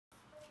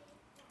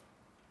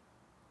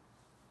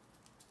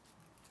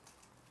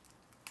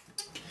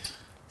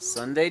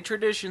Sunday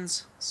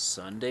traditions.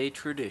 Sunday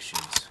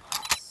traditions.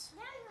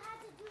 Now you have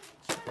to do the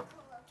circle,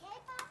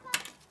 okay, Papa?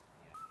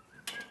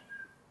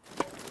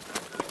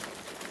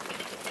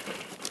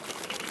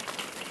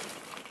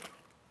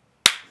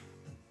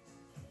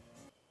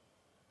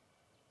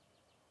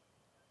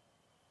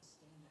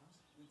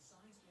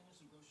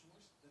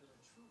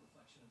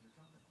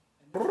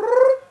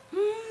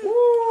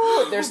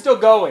 They're still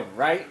going,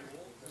 right?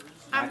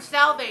 I'm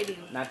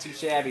salivating. Not too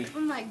shabby.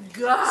 Oh my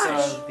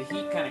gosh. So the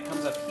heat kind of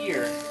comes up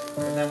here,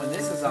 and then when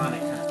this is on,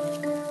 it kind of...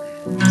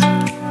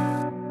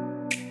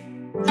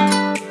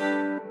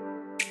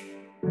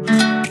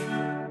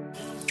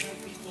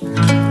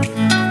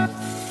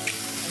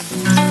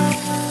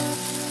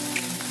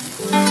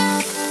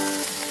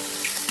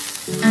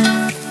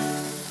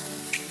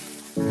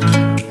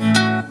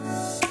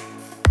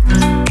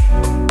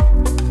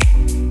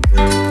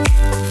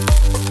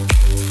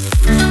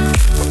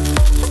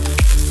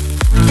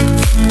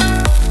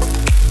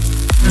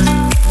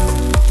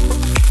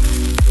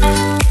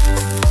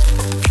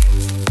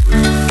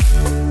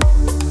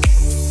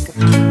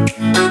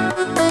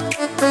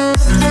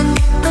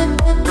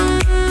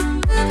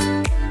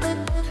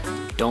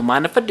 Don't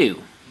mind if I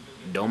do.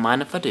 Don't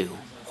mind if I do.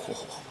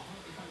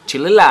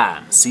 Chili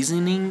lime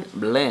seasoning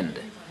blend.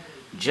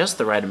 Just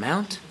the right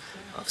amount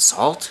of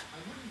salt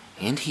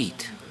and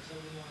heat.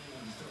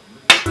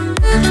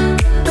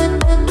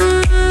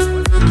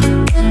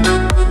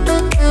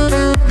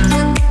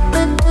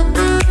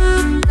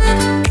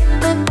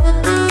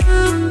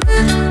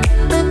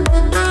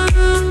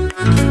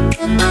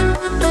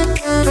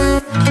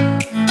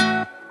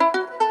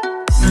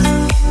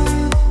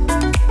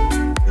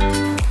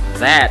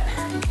 That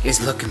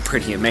is looking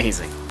pretty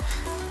amazing,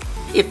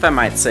 if I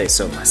might say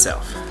so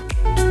myself.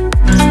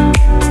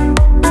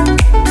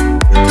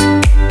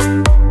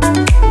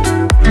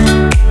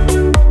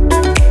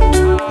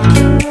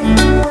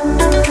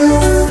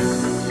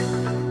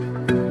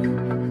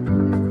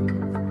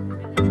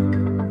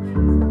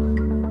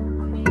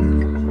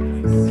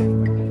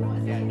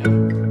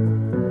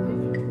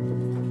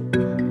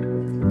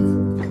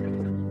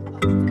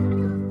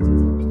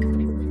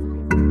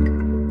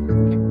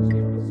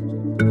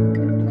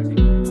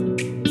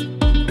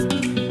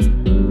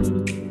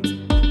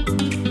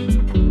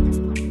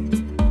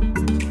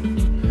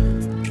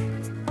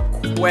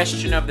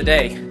 Question of the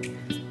day.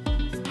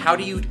 How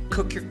do you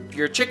cook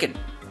your chicken?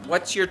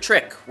 What's your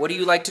trick? What do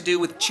you like to do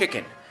with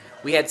chicken?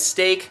 We had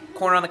steak,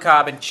 corn on the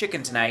cob, and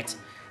chicken tonight.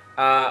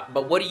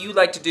 But what do you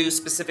like to do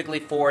specifically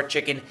for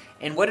chicken?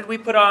 And what did we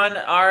put on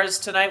ours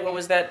tonight? What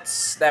was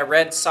that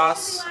red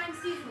sauce?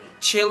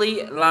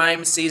 Chili lime seasoning. Chili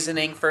lime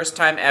seasoning. First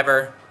time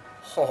ever.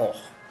 Oh,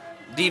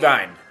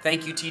 divine.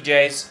 Thank you,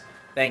 TJs.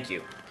 Thank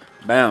you.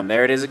 Boom.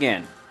 There it is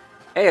again.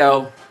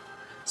 Ayo.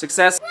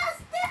 Success.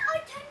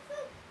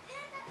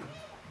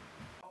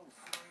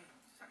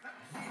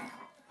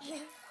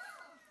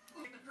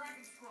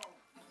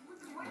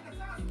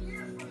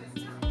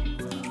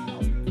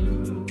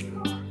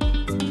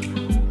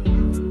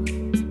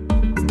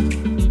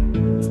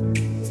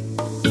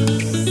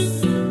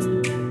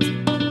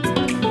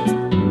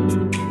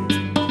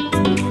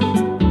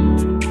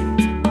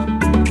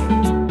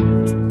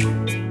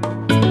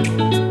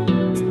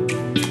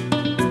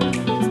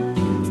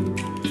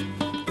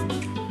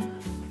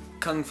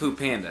 Kung Fu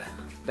Panda.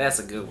 That's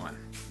a good one.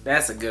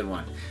 That's a good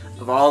one.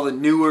 Of all the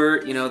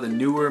newer, the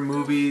newer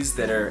movies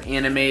that are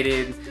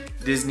animated,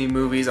 Disney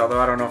movies, although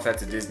I don't know if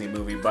that's a Disney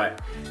movie,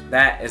 but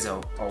that is a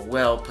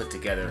well put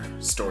together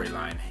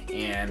storyline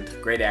and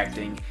great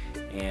acting,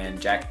 and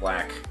Jack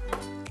Black,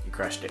 you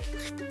crushed it.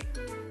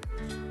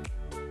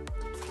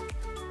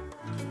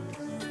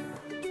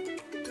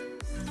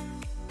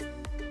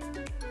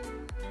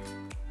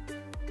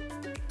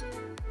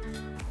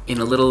 In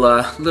a little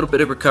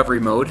bit of recovery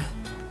mode.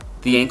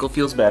 The ankle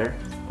feels better.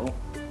 Oh,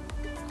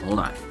 hold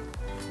on.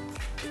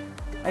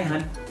 Hi,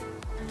 hon.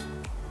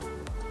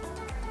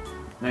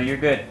 No, you're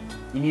good.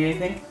 You need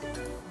anything?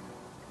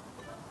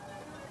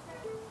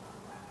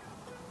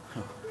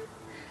 Oh.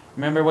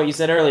 Remember what you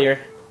said earlier.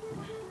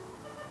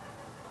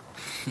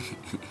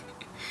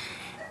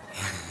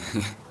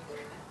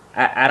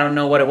 I don't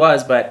know what it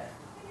was, but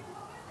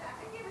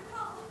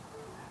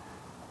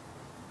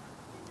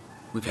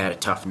we've had a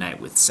tough night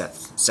with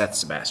Seth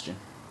Sebastian.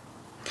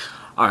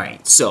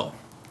 Alright, so,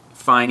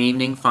 fine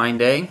evening, fine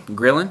day,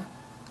 grilling,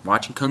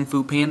 watching Kung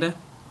Fu Panda.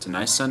 It's a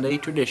nice Sunday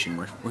tradition,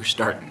 we're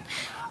starting.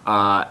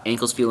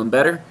 Ankle's feeling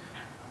better.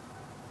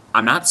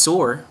 I'm not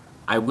sore.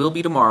 I will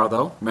be tomorrow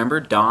though. Remember,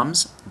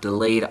 DOMS,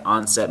 delayed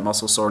onset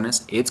muscle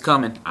soreness. It's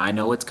coming. I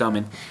know it's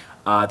coming.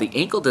 The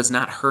ankle does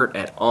not hurt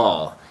at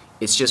all.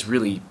 It's just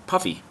really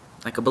puffy,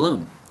 like a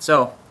balloon.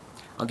 So,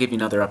 I'll give you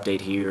another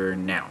update here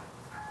now.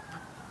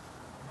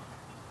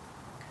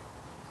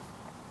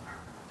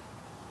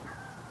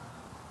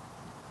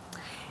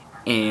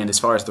 And as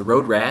far as the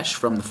road rash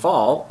from the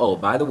fall, oh,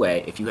 by the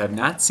way, if you have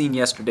not seen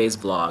yesterday's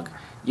vlog,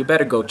 you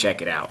better go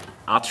check it out.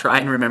 I'll try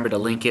and remember to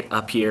link it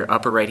up here,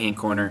 upper right-hand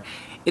corner.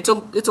 It's a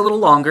little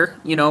longer,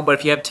 but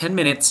if you have 10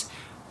 minutes,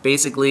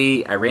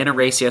 Basically, I ran a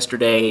race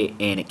yesterday,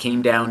 and it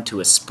came down to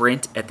a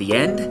sprint at the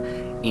end,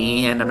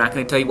 and I'm not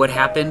going to tell you what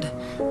happened.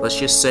 Let's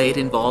just say it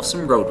involved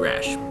some road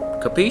rash.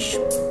 Capiche?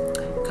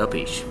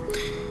 Capiche.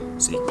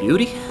 Seek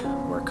beauty,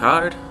 work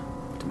hard.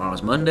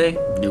 Tomorrow's Monday,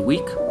 new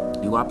week,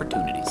 new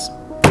opportunities.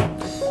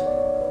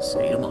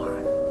 See you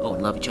tomorrow. Oh,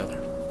 and love each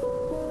other.